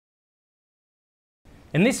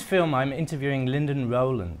In this film, I'm interviewing Linden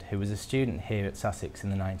Rowland, who was a student here at Sussex in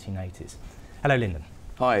the 1980s. Hello, Linden.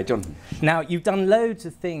 Hi, Jonathan. Now, you've done loads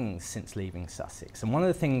of things since leaving Sussex, and one of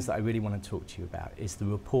the things that I really want to talk to you about is the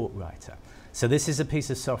report writer. So this is a piece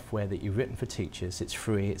of software that you've written for teachers. It's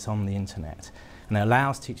free, it's on the internet, and it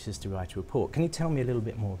allows teachers to write a report. Can you tell me a little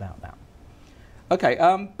bit more about that?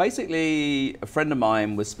 Okay, basically a friend of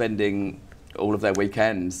mine was spending all of their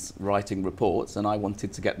weekends writing reports, and I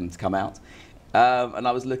wanted to get them to come out. And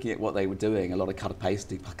I was looking at what they were doing, a lot of cut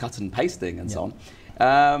and pasting and so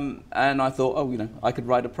on. And I thought, oh, you know, I could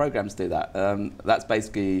write a program to do that. That's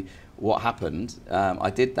basically what happened. I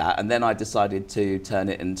did that, and then I decided to turn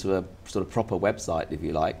it into a sort of proper website, if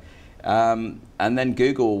you like. And then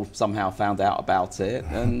Google somehow found out about it,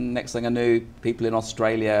 and next thing I knew, people in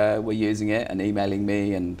Australia were using it and emailing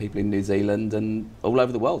me, and people in New Zealand and all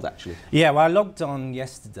over the world, actually. Yeah, well, I logged on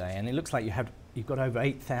yesterday, and it looks like you've got over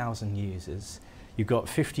 8,000 users. You've got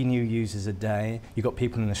 50 new users a day. You've got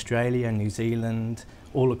people in Australia, New Zealand,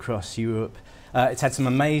 all across Europe. It's had some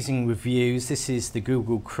amazing reviews. This is the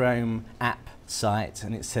Google Chrome app site,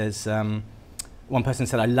 and it says, one person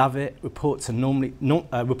said, "I love it. Reports that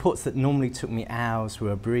normally took me hours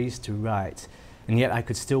were a breeze to write, and yet I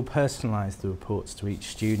could still personalise the reports to each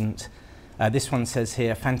student." This one says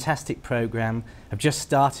here, "Fantastic program. I've just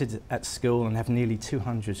started at school and have nearly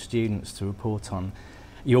 200 students to report on.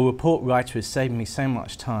 Your report writer has saved me so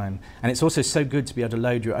much time, and it's also so good to be able to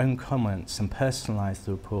load your own comments and personalise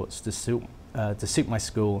the reports to suit my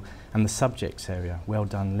school and the subjects area. Well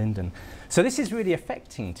done, Linden." So this is really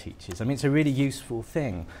affecting teachers. I mean, it's a really useful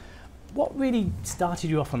thing. What really started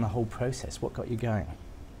you off on the whole process? What got you going?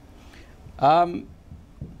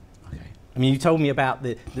 I mean, you told me about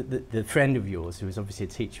the friend of yours who was obviously a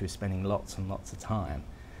teacher who was spending lots and lots of time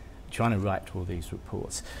trying to write all these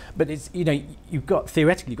reports. But it's, you know,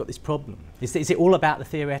 theoretically you've got this problem. Is it all about the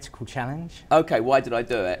theoretical challenge? Okay, why did I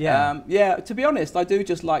do it? Yeah. Yeah, to be honest, I do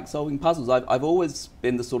just like solving puzzles. I've always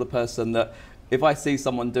been the sort of person that if I see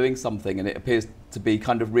someone doing something and it appears to be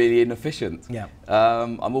kind of really inefficient, yeah.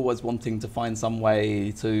 I'm always wanting to find some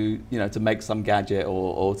way to, you know, to make some gadget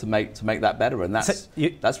or to make that better, and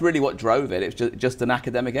that's really what drove it. It's just an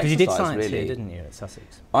academic exercise. You did science really. Here, didn't you, at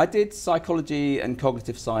Sussex? I did psychology and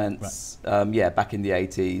cognitive science, right. Yeah, back in the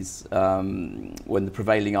 80s, when the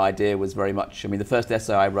prevailing idea was very much, I mean, the first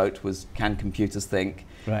essay I wrote was, "Can computers think?"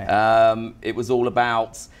 Right. It was all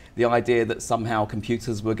about the idea that somehow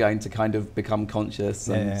computers were going to kind of become conscious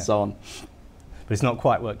and so on. But it's not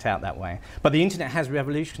quite worked out that way. But the internet has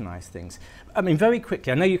revolutionised things. I mean, very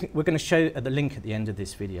quickly, I know we're going to show the link at the end of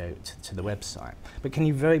this video to the website, but can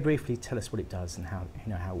you very briefly tell us what it does and how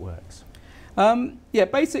it works? Yeah,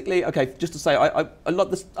 basically, okay, just to say, a lot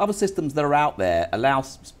of the other systems that are out there allow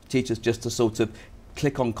teachers just to sort of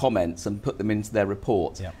click on comments and put them into their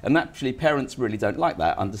reports. Yeah. And actually, parents really don't like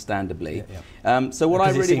that, understandably. Yeah. So what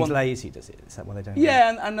because I really it seems lazy, does it? Is that what they don't?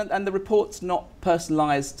 Yeah, and the report's not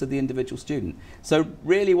personalised to the individual student. So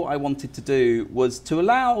really, what I wanted to do was to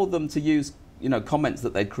allow them to use, you know, comments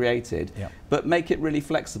that they'd created, yeah. but make it really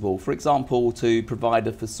flexible. For example, to provide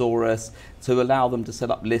a thesaurus, to allow them to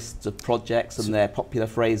set up lists of projects and their popular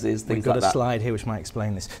phrases, things like that. We've got a slide here which might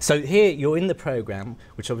explain this. So here you're in the program,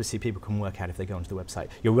 which obviously people can work out if they go onto the website.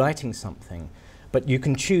 You're writing something, but you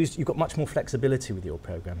can choose, you've got much more flexibility with your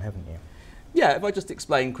program, haven't you? Yeah, if I just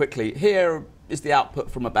explain quickly, here is the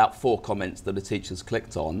output from about 4 comments that a teacher's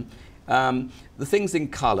clicked on. The things in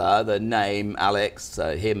colour, the name, Alex,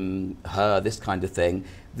 him, her, this kind of thing,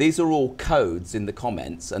 these are all codes in the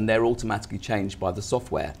comments, and they're automatically changed by the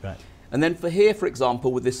software. Right. And then for here, for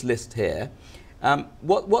example, with this list here,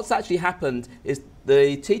 what's actually happened is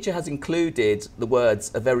the teacher has included the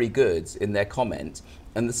words "are very good" in their comment,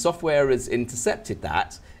 and the software has intercepted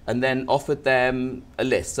that and then offered them a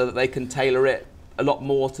list so that they can tailor it a lot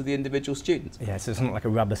more to the individual student. Yeah, so it's not like a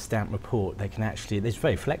rubber stamp report. They can actually, it's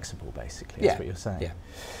very flexible, basically. That's what you're saying. Yeah.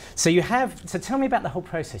 So tell me about the whole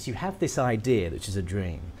process. You have this idea, which is a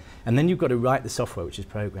dream, and then you've got to write the software, which is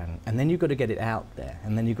programming, and then you've got to get it out there,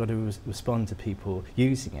 and then you've got to respond to people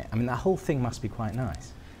using it. I mean, that whole thing must be quite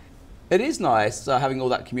nice. It is nice having all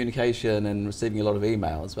that communication and receiving a lot of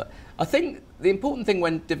emails, but I think the important thing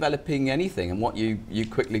when developing anything, and what you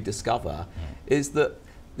quickly discover, is that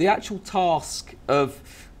the actual task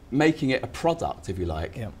of making it a product, if you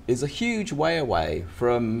like, is a huge way away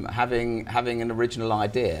from having an original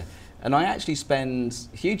idea. And I actually spend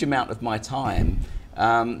a huge amount of my time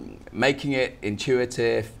making it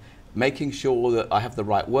intuitive, making sure that I have the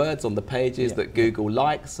right words on the pages that Google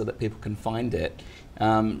likes so that people can find it,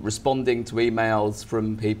 responding to emails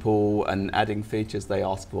from people and adding features they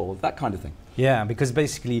ask for, that kind of thing. Yeah, because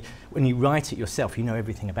basically when you write it yourself, you know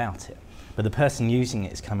everything about it, but the person using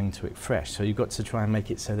it is coming to it fresh. So you've got to try and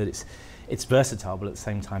make it so that it's versatile, but at the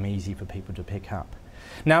same time easy for people to pick up.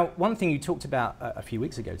 Now, one thing you talked about a few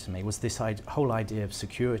weeks ago to me was this whole idea of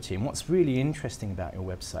security. And what's really interesting about your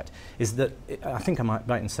website is that, I think I might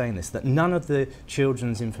be right in saying this, that none of the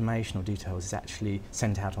children's information or details is actually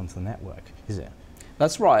sent out onto the network, is it?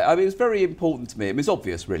 That's right. I mean, it's very important to me. I mean, it's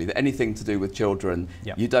obvious, really, that anything to do with children,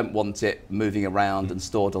 you don't want it moving around and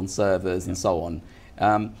stored on servers and so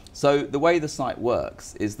on. So the way the site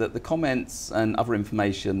works is that the comments and other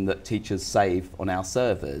information that teachers save on our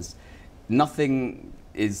servers,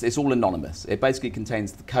 it's all anonymous. It basically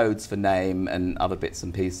contains the codes for name and other bits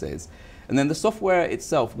and pieces. And then the software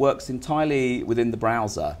itself works entirely within the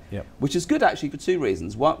browser, which is good actually for two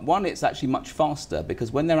reasons. One, it's actually much faster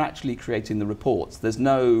because when they're actually creating the reports, there's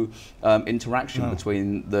no interaction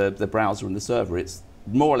between the browser and the server. It's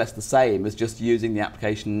more or less the same as just using the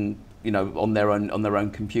application, you know, on their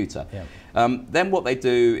own computer. Then what they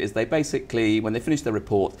do is they basically, when they finish their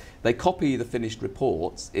report, they copy the finished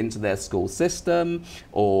reports into their school system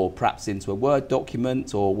or perhaps into a Word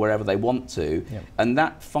document or wherever they want to, and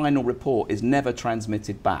that final report is never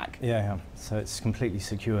transmitted back. So it's completely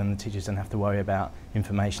secure and the teachers don't have to worry about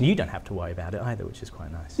information. You don't have to worry about it either, which is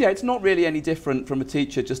quite nice. Yeah, it's not really any different from a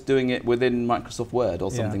teacher just doing it within Microsoft Word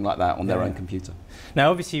or something like that on their own computer.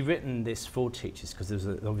 Now, obviously you've written this for teachers because there's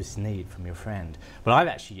an obvious need from your friend, but I've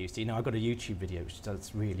actually used it. You know, I've got a YouTube video which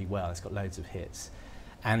does really well. It's got loads of hits.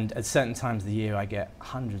 And at certain times of the year I get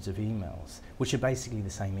hundreds of emails, which are basically the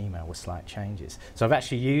same email with slight changes. So I've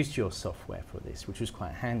actually used your software for this, which was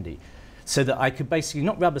quite handy, so that I could basically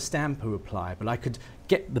not rubber stamp a reply, but I could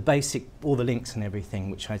get the basic, all the links and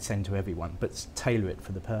everything, which I'd send to everyone, but tailor it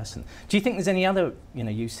for the person. Do you think there's any other, you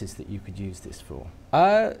know, uses that you could use this for?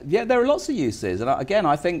 Yeah, there are lots of uses. And again,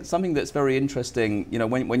 I think something that's very interesting, you know,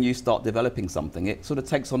 when you start developing something, it sort of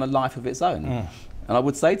takes on a life of its own. And I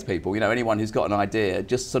would say to people, you know, anyone who's got an idea,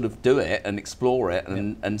 just sort of do it and explore it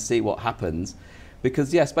and see what happens.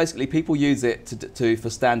 Because yes, basically people use it for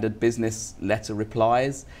standard business letter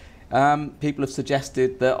replies. People have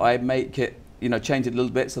suggested that I make it, you know, change it a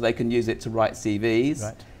little bit so they can use it to write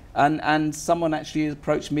CVs. And someone actually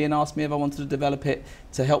approached me and asked me if I wanted to develop it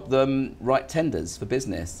to help them write tenders for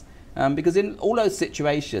business. Because in all those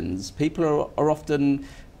situations, people are often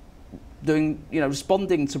doing, you know,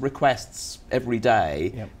 responding to requests every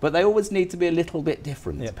day, but they always need to be a little bit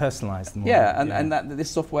different. Personalised them. And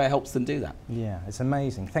this software helps them do that. Yeah, it's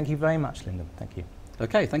amazing. Thank you very much, Linden. Thank you.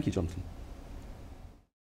 Okay, thank you, Jonathan.